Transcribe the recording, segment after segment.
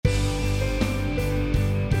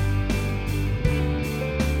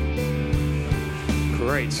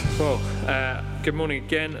Great. Well, good morning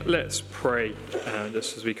again. Let's pray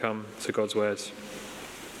just as we come to God's words.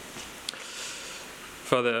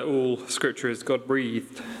 Father, all Scripture is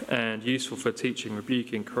God-breathed and useful for teaching,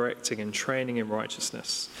 rebuking, correcting, and training in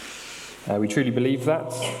righteousness. We truly believe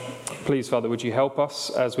that. Please, Father, would you help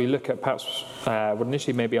us as we look at perhaps what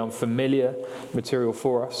initially may be unfamiliar material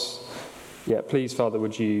for us. Yet, please, Father,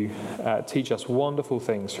 would you teach us wonderful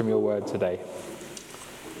things from your word today.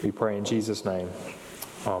 We pray in Jesus' name.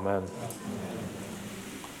 Amen.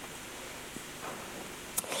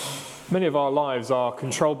 Many of our lives are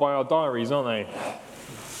controlled by our diaries, aren't they?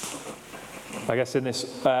 I guess in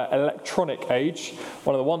this electronic age,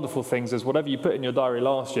 one of the wonderful things is whatever you put in your diary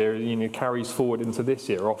last year, carries forward into this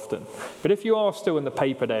year often. But if you are still in the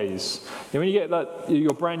paper days, when you get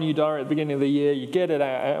your brand new diary at the beginning of the year, you get it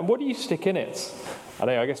out, and what do you stick in it?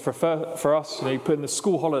 I guess for us, you put in the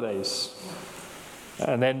school holidays.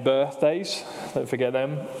 And then birthdays, don't forget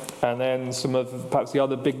them. And then some of perhaps the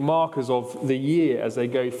other big markers of the year as they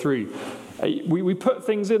go through. We put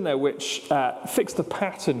things in there which fix the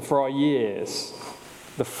pattern for our years,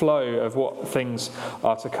 the flow of what things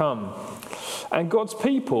are to come. And God's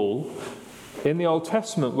people in the Old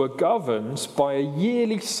Testament were governed by a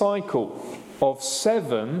yearly cycle of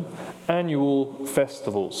 7 annual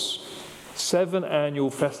festivals. 7 annual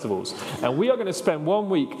festivals. And we are going to spend 1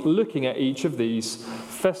 week looking at each of these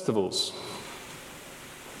festivals.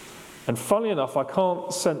 And funnily enough, I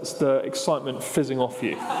can't sense the excitement fizzing off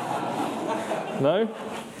you. No?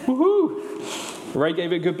 Woohoo! Ray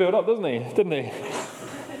gave it a good build up, didn't he?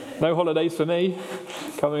 No holidays for me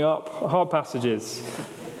coming up. Hard passages.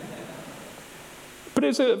 But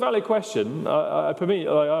it's a valid question. For me,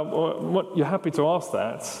 you're happy to ask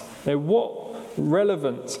that. What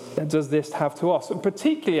relevance does this have to us? And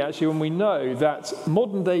particularly actually when we know that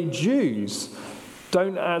modern day Jews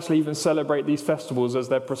don't actually even celebrate these festivals as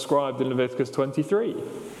they're prescribed in Leviticus 23.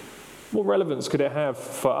 What relevance could it have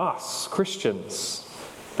for us, Christians,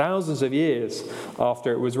 thousands of years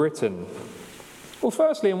after it was written? Well,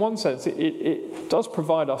 firstly, in one sense, it does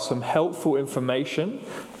provide us some helpful information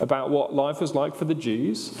about what life was like for the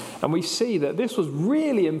Jews, and we see that this was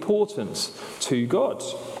really important to God.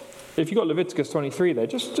 If you've got Leviticus 23 there,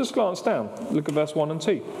 just glance down. Look at verse 1 and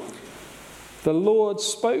 2. The Lord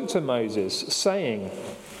spoke to Moses, saying,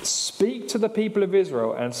 "Speak to the people of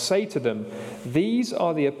Israel and say to them, these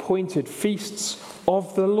are the appointed feasts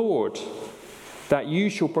of the Lord, that you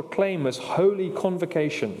shall proclaim as holy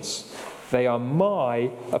convocations. They are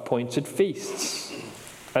my appointed feasts."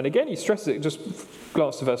 And again, he stresses it. Just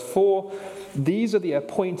glance to verse 4. These are the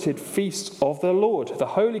appointed feasts of the Lord, the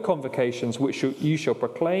holy convocations which you shall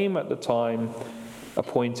proclaim at the time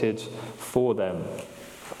appointed for them.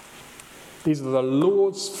 These are the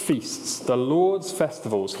Lord's feasts, the Lord's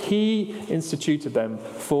festivals. He instituted them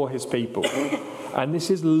for his people. And this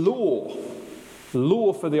is law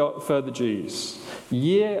for the Jews.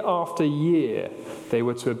 Year after year, they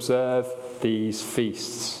were to observe these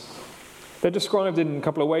feasts. They're described in a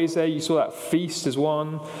couple of ways there. You saw that feast as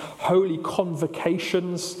one. Holy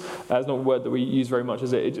convocations. That's not a word that we use very much,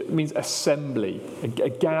 is it? It means assembly, a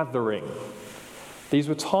gathering. These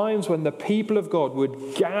were times when the people of God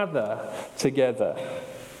would gather together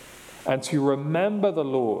and to remember the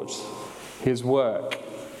Lord, his work,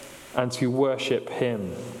 and to worship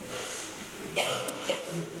him.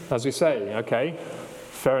 As we say, okay,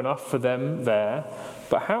 fair enough for them there,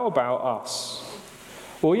 but how about us?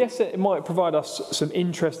 Well, yes, it might provide us some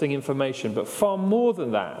interesting information, but far more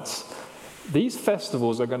than that, these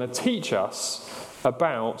festivals are going to teach us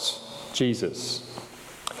about Jesus.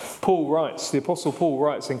 The Apostle Paul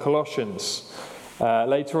writes in Colossians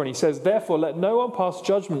later on, he says, "Therefore let no one pass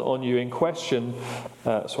judgment on you in question,"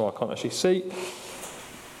 sorry, I can't actually see,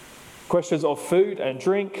 "questions of food and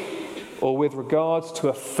drink, or with regard to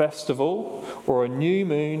a festival, or a new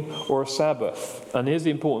moon, or a Sabbath." And here's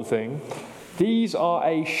the important thing. These are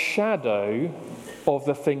a shadow of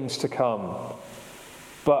the things to come,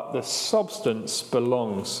 but the substance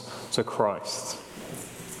belongs to Christ.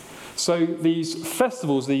 So these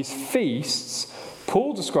festivals, these feasts,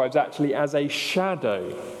 Paul describes actually as a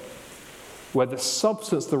shadow, where the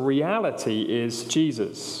substance, the reality is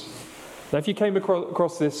Jesus. Now, if you came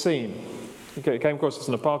across this scene, you came across this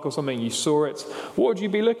in a park or something, you saw it, what would you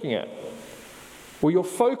be looking at? Well, your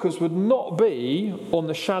focus would not be on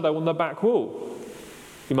the shadow on the back wall.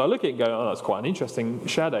 You might look at it and go, "Oh, that's quite an interesting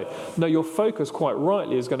shadow." No, your focus, quite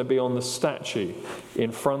rightly, is going to be on the statue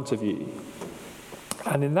in front of you.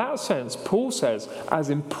 And in that sense, Paul says,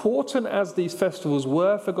 as important as these festivals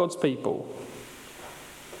were for God's people,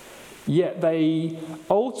 Yet they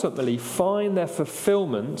ultimately find their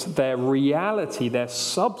fulfillment, their reality, their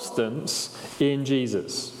substance in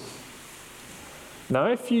Jesus. Now,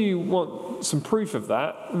 if you want some proof of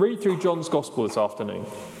that, read through John's Gospel this afternoon.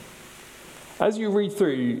 As you read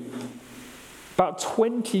through, about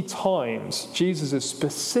 20 times Jesus is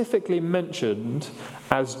specifically mentioned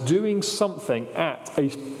as doing something at a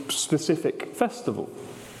specific festival.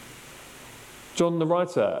 John the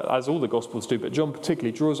writer, as all the Gospels do, but John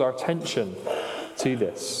particularly draws our attention to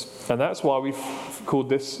this. And that's why we've called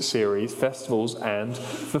this series Festivals and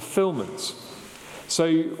Fulfillments. So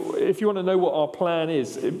if you want to know what our plan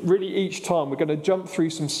is, really each time we're going to jump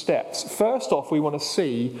through some steps. First off, we want to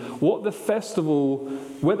see where the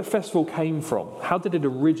festival came from. How did it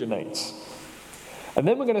originate? And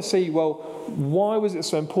then we're going to see, well, why was it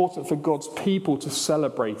so important for God's people to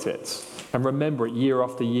celebrate it and remember it year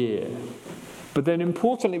after year? But then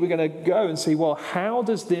importantly, we're going to go and see, well, how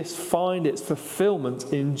does this find its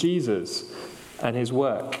fulfillment in Jesus and his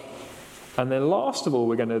work? And then last of all,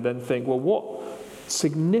 we're going to then think, well, what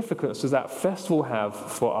significance does that festival have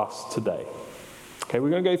for us today? Okay, we're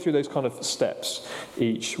going to go through those kind of steps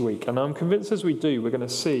each week. And I'm convinced as we do, we're going to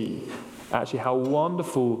see actually how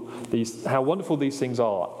wonderful these things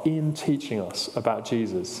are in teaching us about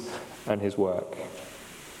Jesus and his work.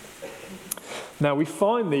 Now, we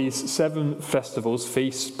find these 7 festivals,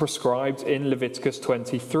 feasts, prescribed in Leviticus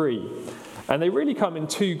 23. And they really come in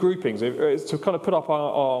 2 groupings. It's to kind of put up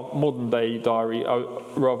our modern-day diary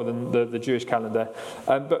rather than the Jewish calendar.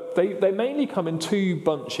 But they mainly come in 2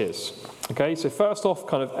 bunches. Okay, so first off,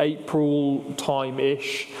 kind of April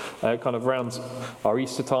time-ish, kind of around our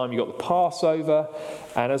Easter time, you've got the Passover.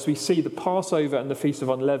 And as we see, the Passover and the Feast of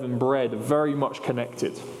Unleavened Bread are very much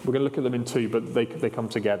connected. We're going to look at them in 2, but they come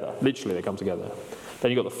together. Literally, they come together.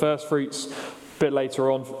 Then you've got the first fruits. A bit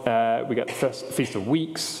later on, we get the first Feast of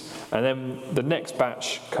Weeks. And then the next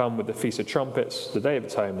batch come with the Feast of Trumpets, the Day of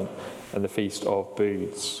Atonement, and the Feast of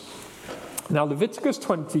Booths. Now, Leviticus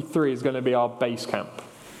 23 is going to be our base camp.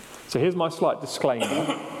 So here's my slight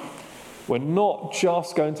disclaimer. We're not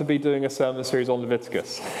just going to be doing a sermon series on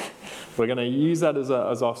Leviticus. We're going to use that as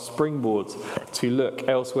our springboard to look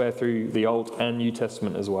elsewhere through the Old and New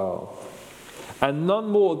Testament as well. And none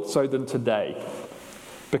more so than today.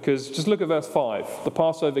 Because just look at verse 5. The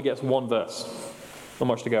Passover gets 1 verse. Not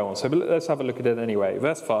much to go on. So let's have a look at it anyway.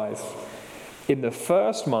 Verse 5. In the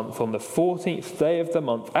first month, on the 14th day of the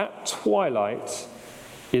month, at twilight,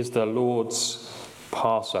 is the Lord's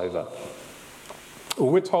Passover. All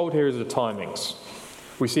we're told here is the timings.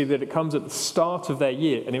 We see that it comes at the start of their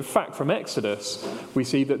year. And in fact, from Exodus, we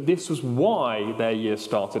see that this was why their year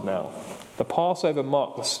started now. The Passover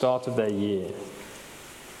marked the start of their year.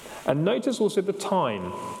 And notice also the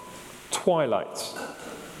time, twilight,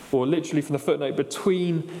 or literally from the footnote,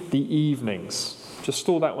 between the evenings. Just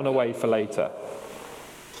store that one away for later.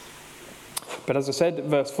 But as I said,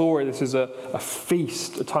 verse 4, this is a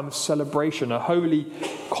feast, a time of celebration, a holy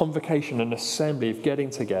convocation, an assembly of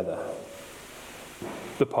getting together.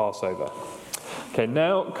 The Passover. Okay,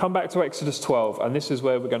 now come back to Exodus 12, and this is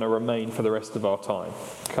where we're going to remain for the rest of our time.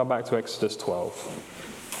 Come back to Exodus 12.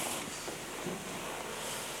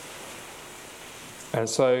 And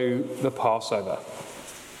so, the Passover.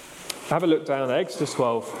 Have a look down at Exodus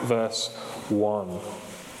 12, verse 1.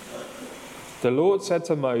 The Lord said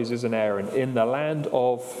to Moses and Aaron in the land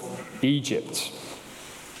of Egypt.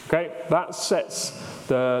 Okay, that sets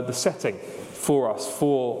the setting for us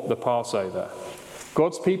for the Passover.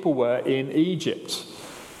 God's people were in Egypt.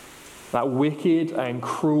 That wicked and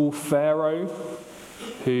cruel Pharaoh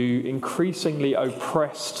who increasingly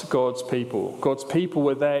oppressed God's people. God's people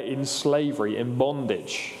were there in slavery, in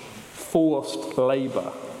bondage, forced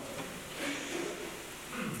labor.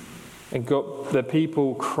 And the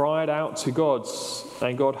people cried out to God,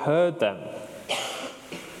 and God heard them.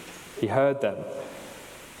 He heard them.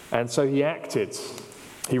 And so he acted.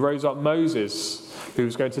 He rose up Moses, who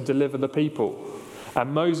was going to deliver the people.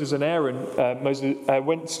 And Moses and Aaron,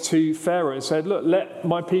 went to Pharaoh and said, look, let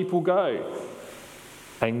my people go.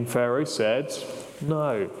 And Pharaoh said,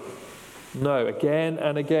 no, again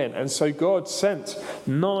and again. And so God sent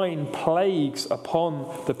 9 plagues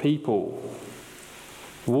upon the people.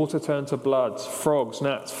 Water turned to blood, frogs,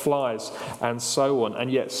 gnats, flies, and so on.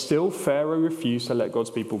 And yet still Pharaoh refused to let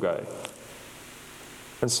God's people go.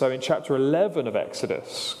 And so in chapter 11 of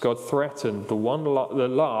Exodus, God threatened the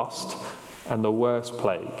last and the worst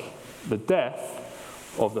plague, the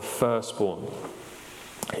death of the firstborn.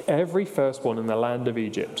 Every firstborn in the land of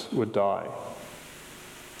Egypt would die.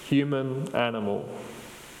 Human, animal.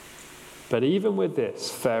 But even with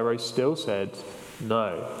this, Pharaoh still said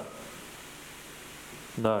no.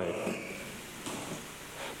 No.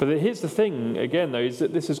 But here's the thing, again, though, is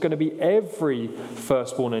that this is going to be every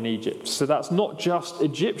firstborn in Egypt. So that's not just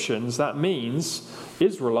Egyptians, that means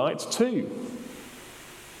Israelites too.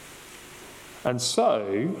 And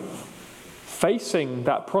so, facing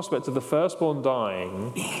that prospect of the firstborn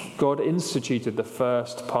dying, God instituted the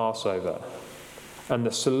first Passover. And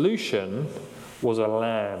the solution was a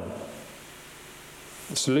lamb.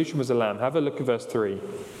 The solution was a lamb. Have a look at verse 3.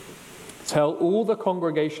 Tell all the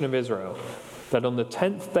congregation of Israel that on the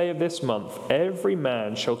 10th day of this month, every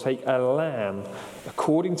man shall take a lamb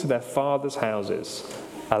according to their father's houses,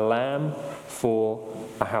 a lamb for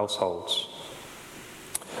a household.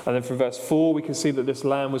 And then from verse 4, we can see that this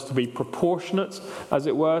lamb was to be proportionate, as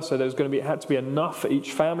it were. So there was had to be enough for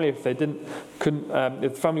each family. If if the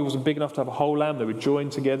family wasn't big enough to have a whole lamb, they would join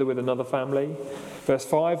together with another family. Verse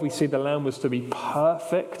 5, we see the lamb was to be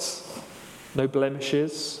perfect, no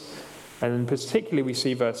blemishes. And then particularly we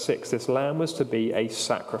see verse 6, this lamb was to be a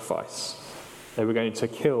sacrifice. They were going to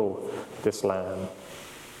kill this lamb.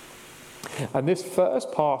 And this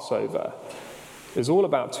first Passover is all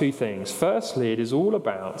about two things. Firstly, it is all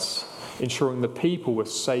about ensuring the people were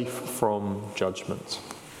safe from judgment.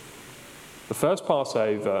 The first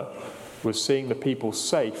Passover was seeing the people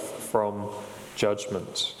safe from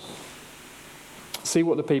judgment. See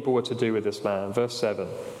what the people were to do with this lamb. Verse 7.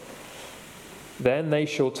 Then they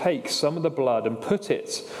shall take some of the blood and put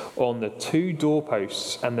it on the 2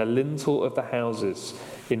 doorposts and the lintel of the houses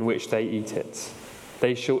in which they eat it.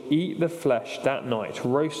 They shall eat the flesh that night,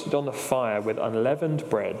 roasted on the fire with unleavened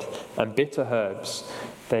bread and bitter herbs.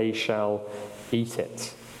 They shall eat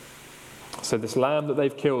it. So this lamb that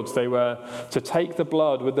they've killed, they were to take the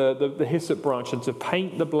blood with the hyssop branch and to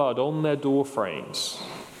paint the blood on their door frames.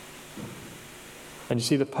 And you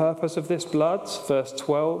see the purpose of this blood? Verse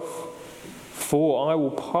 12. For I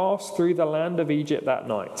will pass through the land of Egypt that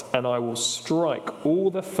night, and I will strike all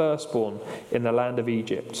the firstborn in the land of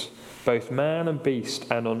Egypt, both man and beast,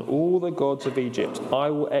 and on all the gods of Egypt I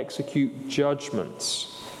will execute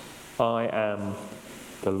judgments. I am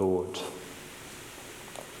the Lord.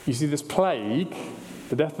 You see, this plague,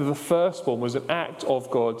 the death of the firstborn, was an act of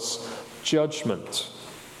God's judgment.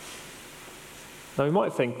 Now you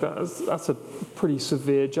might think that's a pretty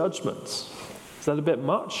severe judgment. Is that a bit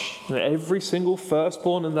much? Every single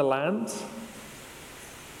firstborn in the land?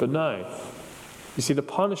 But no. You see, the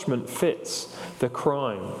punishment fits the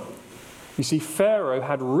crime. You see, Pharaoh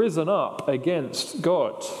had risen up against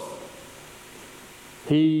God.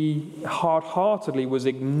 He hard-heartedly was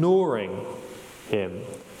ignoring him,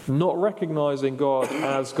 not recognizing God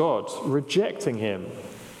as God, rejecting him.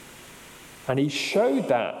 And he showed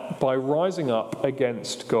that by rising up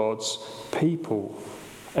against God's people,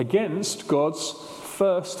 against God's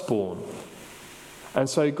firstborn. And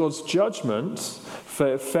so God's judgment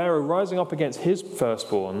for Pharaoh rising up against his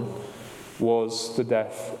firstborn was the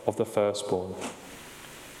death of the firstborn.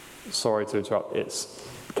 Sorry to interrupt. It's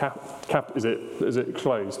is it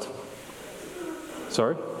closed?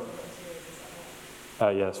 Sorry?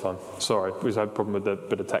 Yeah, that's fine. Sorry, we just had a problem with a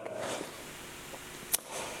bit of tech.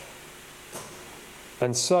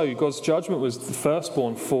 And so God's judgment was the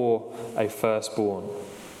firstborn for a firstborn.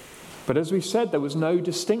 But as we said, there was no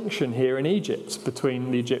distinction here in Egypt between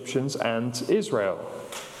the Egyptians and Israel.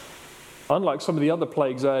 Unlike some of the other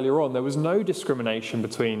plagues earlier on, there was no discrimination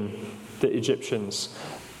between the Egyptians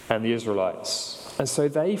and the Israelites. And so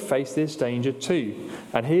they faced this danger too.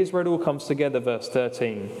 And here's where it all comes together, verse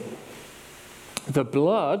 13. The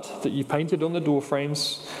blood that you painted on the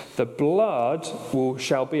doorframes, the blood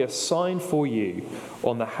shall be a sign for you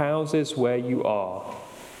on the houses where you are.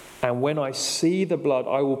 And when I see the blood,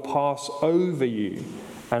 I will pass over you,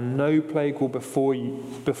 and no plague will befall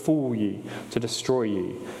you to destroy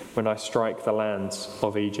you when I strike the lands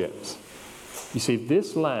of Egypt. You see,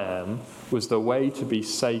 this lamb was the way to be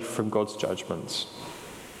safe from God's judgments.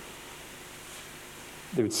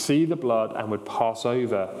 They would see the blood and would pass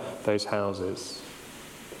over those houses.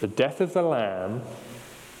 The death of the lamb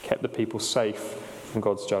kept the people safe from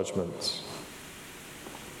God's judgments.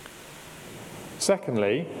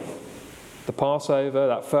 Secondly, the Passover,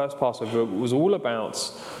 that first Passover, was all about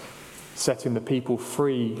setting the people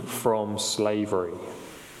free from slavery.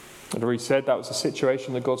 I've already said that was a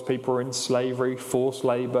situation that God's people were in slavery, forced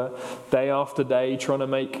labor, day after day, trying to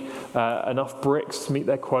make enough bricks to meet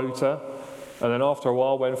their quota. And then after a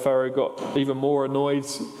while, when Pharaoh got even more annoyed,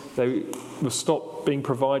 they were stopped being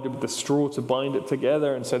provided with the straw to bind it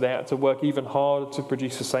together, and so they had to work even harder to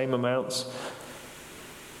produce the same amounts.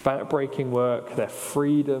 Backbreaking work, their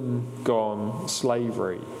freedom gone,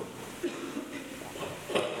 slavery.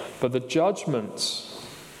 But the judgment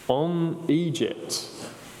on Egypt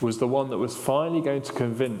was the one that was finally going to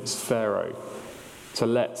convince Pharaoh to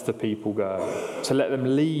let the people go, to let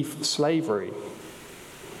them leave slavery.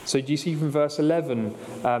 So do you see from verse 11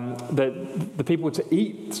 that the people were to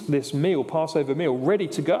eat this meal, Passover meal, ready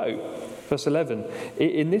to go? Verse 11,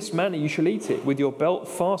 in this manner you shall eat it, with your belt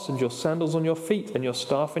fastened, your sandals on your feet, and your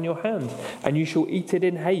staff in your hand, and you shall eat it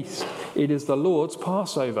in haste. It is the Lord's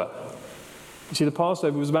Passover. You see, the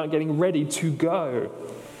Passover was about getting ready to go.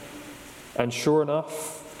 And sure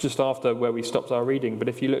enough, just after where we stopped our reading, but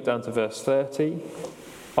if you look down to verse 30,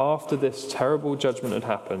 after this terrible judgment had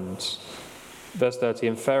happened, verse 30,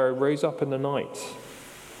 and Pharaoh rose up in the night,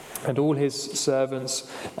 and all his servants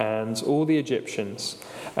and all the Egyptians,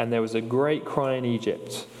 and there was a great cry in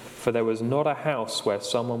Egypt, for there was not a house where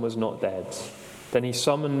someone was not dead. Then he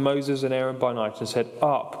summoned Moses and Aaron by night and said,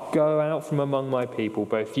 "Up, go out from among my people,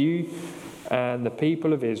 both you and the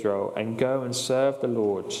people of Israel, and go and serve the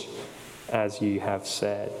Lord as you have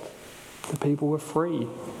said." The people were free.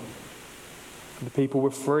 The people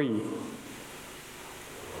were free.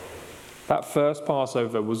 That first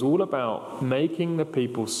Passover was all about making the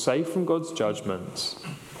people safe from God's judgment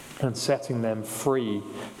and setting them free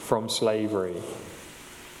from slavery.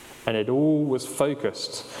 And it all was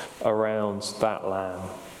focused around that lamb.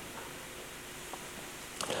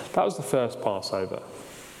 That was the first Passover.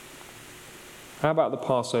 How about the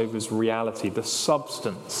Passover's reality, the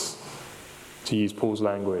substance, to use Paul's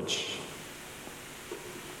language?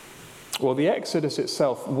 Well, the Exodus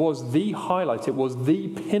itself was the highlight, it was the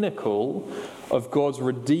pinnacle of God's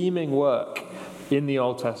redeeming work in the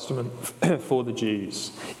Old Testament for the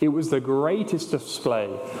Jews. It was the greatest display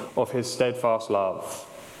of his steadfast love.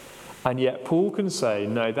 And yet Paul can say,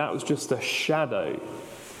 no, that was just a shadow.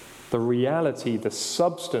 The reality, the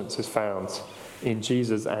substance is found in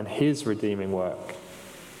Jesus and his redeeming work.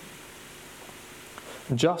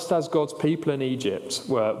 Just as God's people in Egypt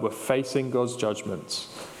were facing God's judgments,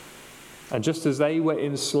 and just as they were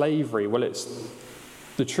in slavery, well, it's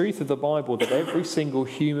the truth of the Bible that every single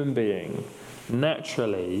human being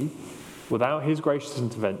naturally, without his gracious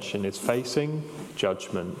intervention, is facing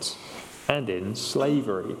judgment and in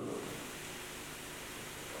slavery.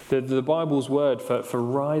 The Bible's word for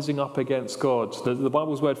rising up against God, the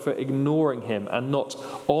Bible's word for ignoring him and not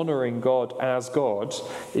honouring God as God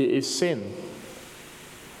is sin.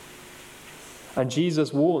 And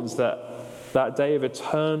Jesus warns that day of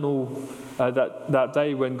eternal, that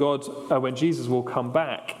day when Jesus will come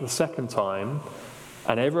back the second time,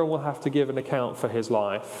 and everyone will have to give an account for his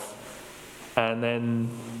life, and then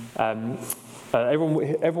everyone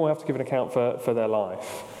will have to give an account for their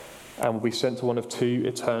life, and will be sent to one of two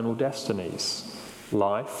eternal destinies,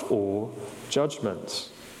 life or judgment,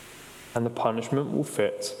 and the punishment will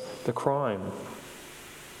fit the crime.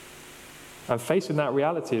 And facing that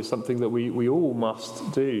reality is something that we all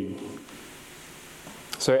must do.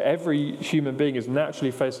 So every human being is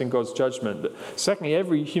naturally facing God's judgment. But secondly,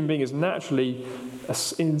 every human being is naturally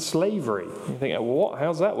in slavery. You think, what?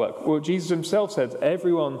 How's that work? Well, Jesus himself said,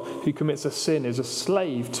 everyone who commits a sin is a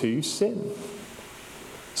slave to sin.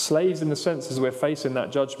 Slaves in the sense as we're facing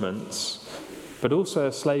that judgment, but also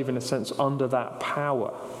a slave in a sense under that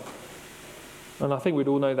power. And I think we'd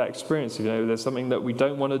all know that experience. There's something that we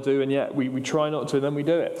don't want to do, and yet we try not to, and then we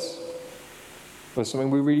do it. There's something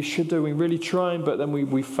we really should do, we really try, but then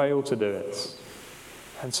we fail to do it.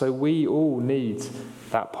 And so we all need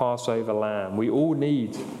that Passover lamb. We all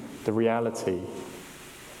need the reality.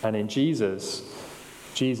 And in Jesus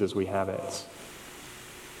we have it.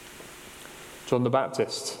 John the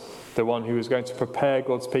Baptist, the one who was going to prepare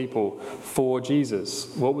God's people for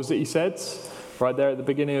Jesus, what was it he said? Right there at the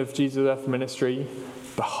beginning of Jesus' earthly ministry,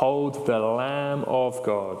 "Behold the Lamb of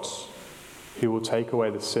God who will take away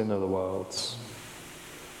the sin of the world."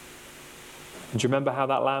 And do you remember how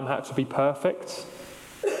that lamb had to be perfect?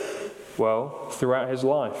 Well, throughout his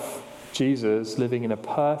life, Jesus living in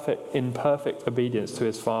perfect obedience to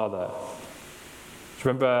his Father. Do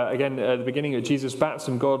you remember, again, at the beginning of Jesus'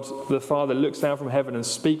 baptism, God the Father looks down from heaven and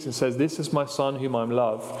speaks and says, "This is my Son whom I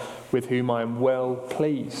love, with whom I am well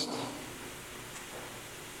pleased."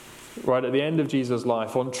 Right at the end of Jesus'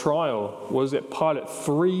 life, on trial, was it Pilate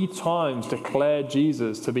 3 times declared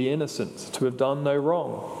Jesus to be innocent, to have done no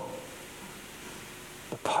wrong?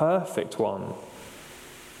 The perfect one,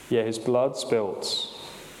 yet his blood spilt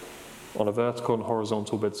on a vertical and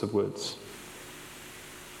horizontal bits of wood.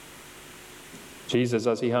 Jesus,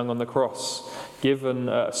 as he hung on the cross, given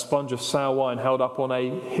a sponge of sour wine held up on a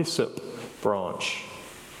hyssop branch.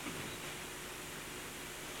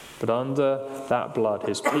 But under that blood,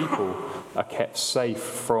 his people are kept safe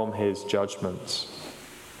from his judgment.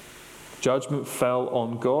 Judgment fell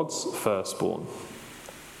on God's firstborn,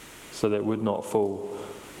 so that it would not fall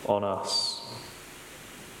on us.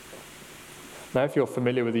 Now, if you're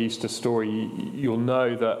familiar with the Easter story, you'll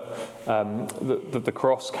know that the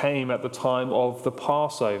cross came at the time of the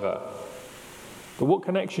Passover. But what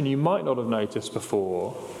connection you might not have noticed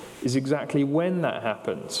before is exactly when that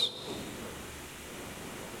happens.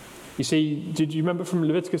 You see, did you remember from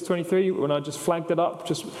Leviticus 23 when I just flagged it up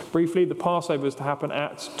just briefly? The Passover is to happen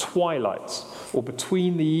at twilight or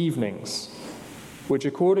between the evenings, which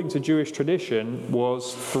according to Jewish tradition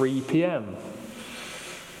was 3 p.m.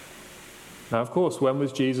 Now, of course, when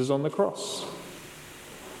was Jesus on the cross?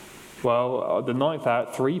 Well, the ninth hour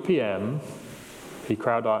at 3 p.m., he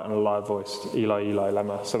cried out in a loud voice, Eli, Eli,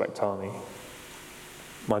 lama sabachthani.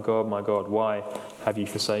 My God, why have you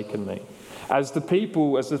forsaken me? As the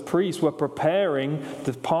priests were preparing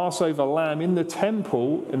the Passover lamb in the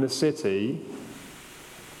temple in the city,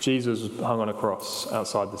 Jesus hung on a cross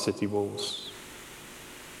outside the city walls.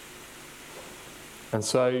 And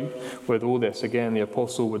so, with all this, again, the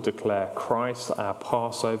apostle would declare, Christ, our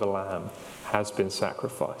Passover lamb, has been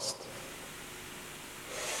sacrificed.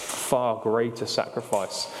 Far greater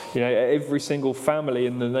sacrifice. You know, every single family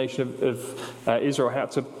in the nation of Israel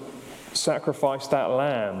had to sacrifice that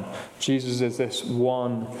lamb. Jesus is this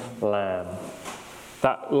one lamb.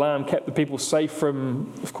 That lamb kept the people safe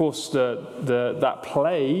from, of course, that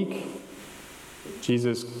plague.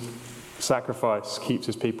 Jesus' sacrifice keeps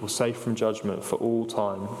his people safe from judgment for all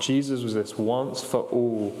time. Jesus was this once for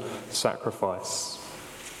all sacrifice.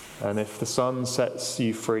 And if the Son sets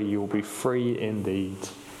you free, you will be free indeed.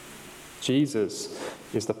 Jesus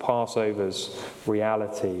is the Passover's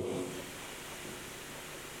reality.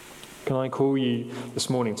 Can I call you this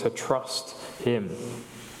morning to trust him?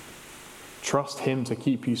 Trust him to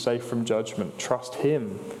keep you safe from judgment. Trust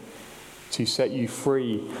him to set you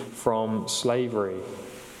free from slavery.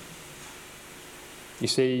 You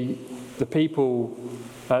see, the people,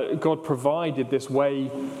 God provided this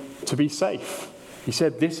way to be safe. He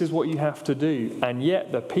said, this is what you have to do. And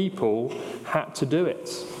yet the people had to do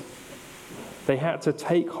it. They had to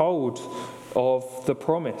take hold of the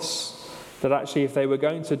promise that actually if they were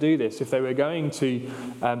going to do this, if they were going to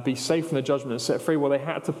be safe from the judgment and set free, well, they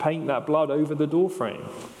had to paint that blood over the doorframe.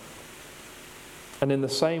 And in the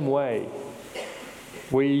same way,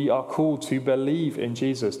 we are called to believe in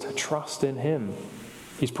Jesus, to trust in him.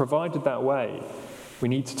 He's provided that way. We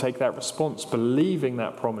need to take that response, believing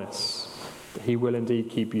that promise that he will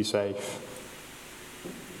indeed keep you safe.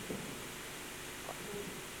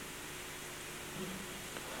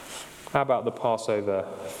 How about the Passover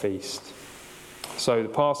feast? So the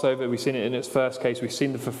Passover, we've seen it in its first case, we've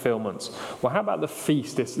seen the fulfillments. Well, how about the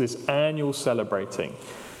feast, this annual celebrating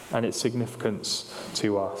and its significance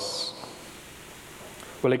to us?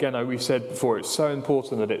 Well, again, we've said before, it's so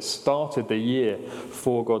important that it started the year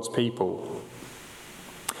for God's people.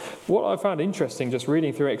 What I found interesting just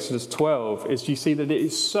reading through Exodus 12 is you see that it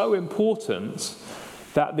is so important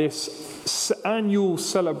that this annual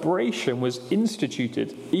celebration was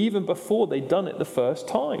instituted even before they'd done it the first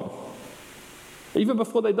time. Even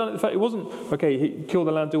before they'd done it, in fact, it wasn't, okay, kill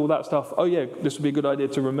the lamb, do all that stuff. Oh yeah, this would be a good idea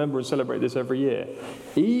to remember and celebrate this every year.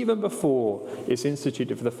 Even before it's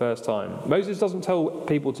instituted for the first time. Moses doesn't tell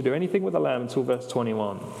people to do anything with the lamb until verse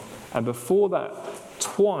 21. And before that,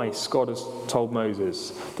 twice God has told Moses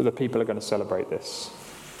that the people are going to celebrate this.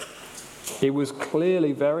 It was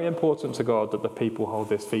clearly very important to God that the people hold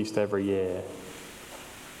this feast every year.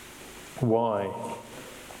 Why?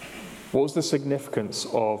 What was the significance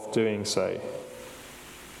of doing so?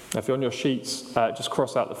 If you're on your sheets, just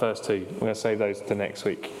cross out the first two. We're going to save those to next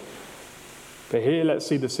week. But here, let's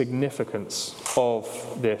see the significance of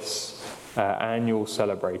this annual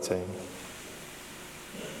celebrating.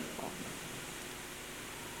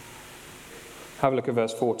 Have a look at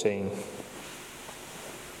verse 14.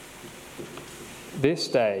 This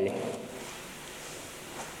day,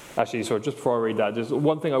 actually, sorry, just before I read that, just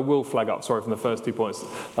one thing I will flag up, sorry, from the first 2 points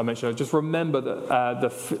I mentioned. Just remember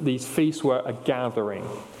that these feasts were a gathering,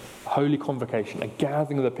 a holy convocation, a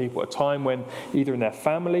gathering of the people, a time when either in their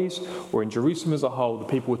families or in Jerusalem as a whole, the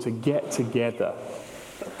people were to get together.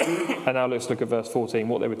 And now let's look at verse 14,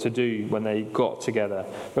 what they were to do when they got together.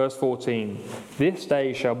 Verse 14, this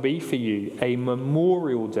day shall be for you a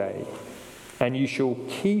memorial day, and you shall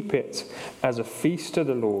keep it as a feast to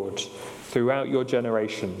the Lord throughout your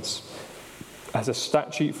generations. As a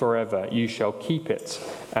statute forever, you shall keep it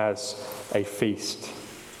as a feast.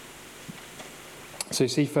 So you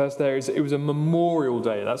see first there, it was a memorial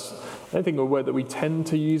day. That's, I don't think, a word that we tend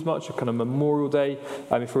to use much, a kind of memorial day.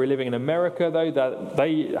 If we're living in America, though, that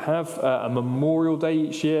they have a memorial day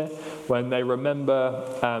each year when they remember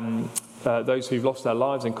those who've lost their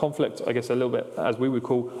lives in conflict, I guess a little bit as we would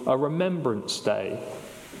call a remembrance day.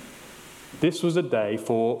 This was a day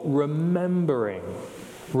for remembering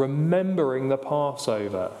the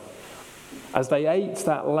Passover. As they ate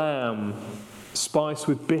that lamb spiced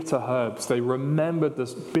with bitter herbs, they remembered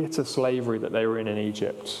this bitter slavery that they were in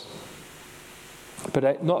Egypt.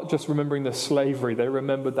 But not just remembering the slavery, they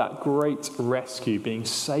remembered that great rescue, being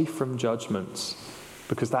safe from judgment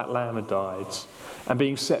because that lamb had died, and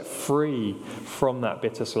being set free from that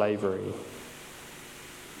bitter slavery.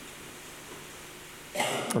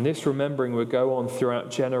 And this remembering would go on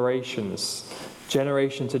throughout generations,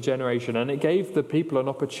 generation to generation, and it gave the people an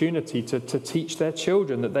opportunity to teach their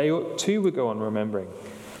children that they too would go on remembering.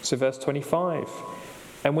 So verse 25,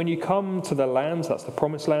 and when you come to the land, that's the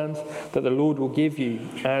promised land, that the Lord will give you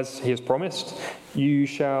as he has promised, you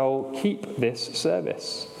shall keep this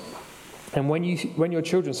service. And when your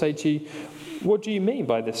children say to you, what do you mean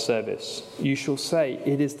by this service? You shall say,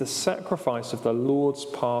 it is the sacrifice of the Lord's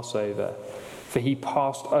Passover. For he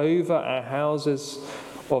passed over our houses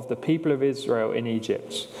of the people of Israel in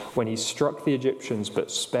Egypt, when he struck the Egyptians but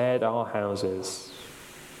spared our houses.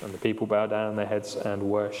 And the people bowed down their heads and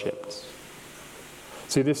worshipped.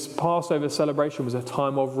 See, this Passover celebration was a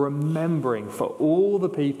time of remembering for all the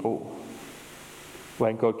people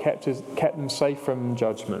when God kept them safe from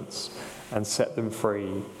judgments and set them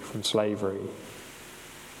free from slavery.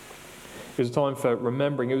 It was a time for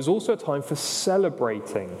remembering. It was also a time for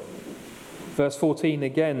celebrating. Verse 14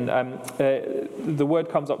 again, the word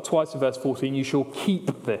comes up twice in verse 14, you shall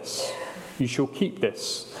keep this. You shall keep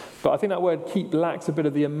this. But I think that word keep lacks a bit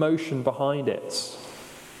of the emotion behind it.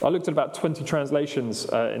 I looked at about 20 translations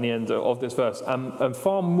in the end of this verse, and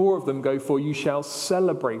far more of them go for you shall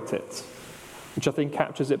celebrate it, which I think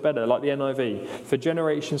captures it better, like the NIV. For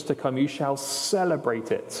generations to come, you shall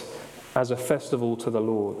celebrate it as a festival to the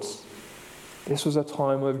Lord. This was a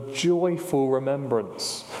time of joyful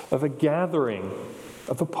remembrance, of a gathering,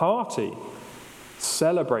 of a party,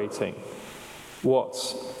 celebrating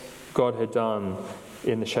what God had done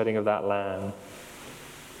in the shedding of that lamb.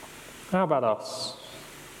 How about us?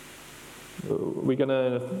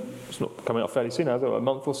 It's not coming up fairly soon, is it? A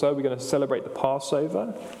month or so, we're going to celebrate the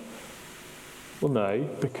Passover? Well, no,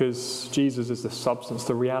 because Jesus is the substance,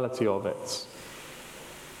 the reality of it.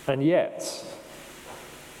 And yet,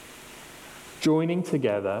 joining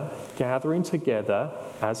together, gathering together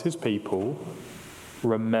as his people,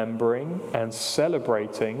 remembering and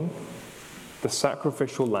celebrating the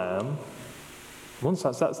sacrificial lamb, in one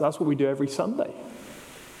sense, that's what we do every Sunday.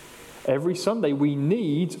 Every Sunday we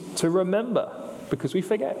need to remember because we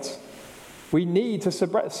forget. We need to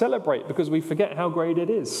celebrate because we forget how great it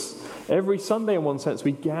is. Every Sunday, in one sense,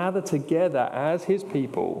 we gather together as his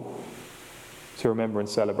people to remember and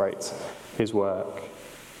celebrate his work.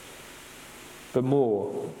 But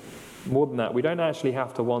more than that, we don't actually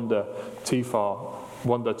have to wander too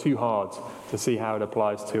hard to see how it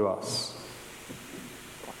applies to us.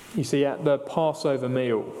 You see, at the Passover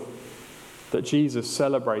meal that Jesus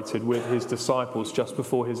celebrated with his disciples just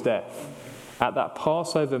before his death, at that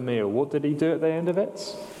Passover meal, what did he do at the end of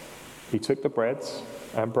it? He took the bread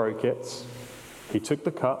and broke it. He took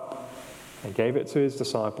the cup and gave it to his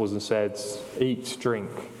disciples and said, eat,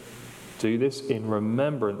 drink. Do this in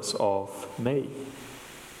remembrance of me.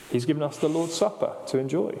 He's given us the Lord's Supper to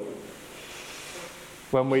enjoy.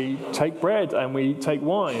 When we take bread and we take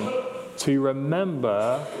wine, to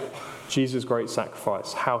remember Jesus' great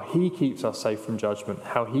sacrifice, how he keeps us safe from judgment,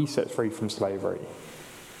 how he sets free from slavery.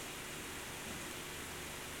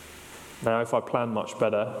 Now, if I planned much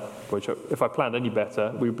better, which if I planned any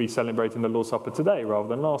better, we would be celebrating the Lord's Supper today rather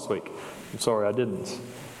than last week. I'm sorry I didn't.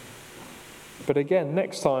 But again,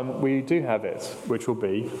 next time we do have it, which will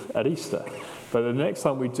be at Easter, but the next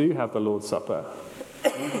time we do have the Lord's Supper,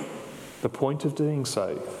 the point of doing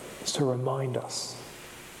so is to remind us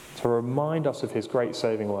of his great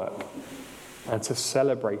saving work and to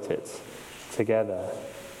celebrate it together.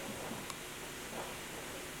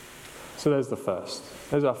 So there's the first.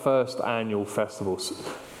 There's our first annual festival,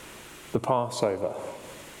 the Passover.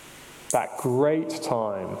 That great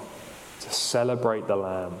time to celebrate the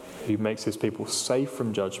Lamb who makes his people safe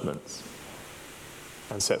from judgment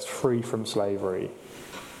and sets free from slavery.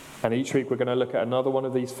 And each week we're going to look at another one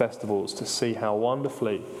of these festivals to see how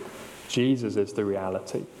wonderfully Jesus is the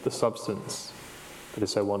reality, the substance that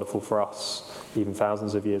is so wonderful for us, even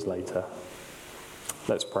thousands of years later.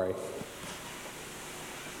 Let's pray.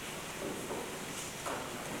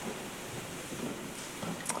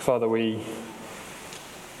 Father, we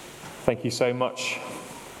thank you so much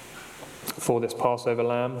for this Passover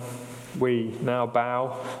lamb. We now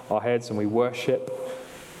bow our heads and we worship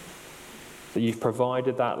that you've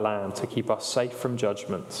provided that lamb to keep us safe from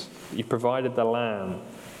judgment. You've provided the lamb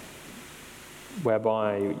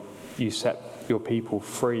whereby you set your people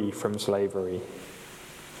free from slavery.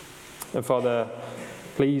 And Father,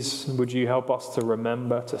 please would you help us to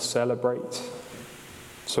remember to celebrate.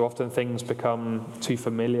 So often things become too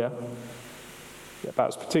familiar.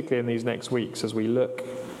 Perhaps particularly in these next weeks as we look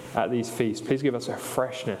at these feasts, please give us a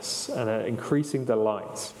freshness and an increasing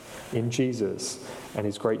delight in Jesus and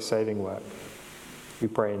his great saving work. We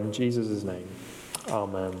pray in Jesus' name.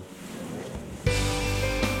 Amen.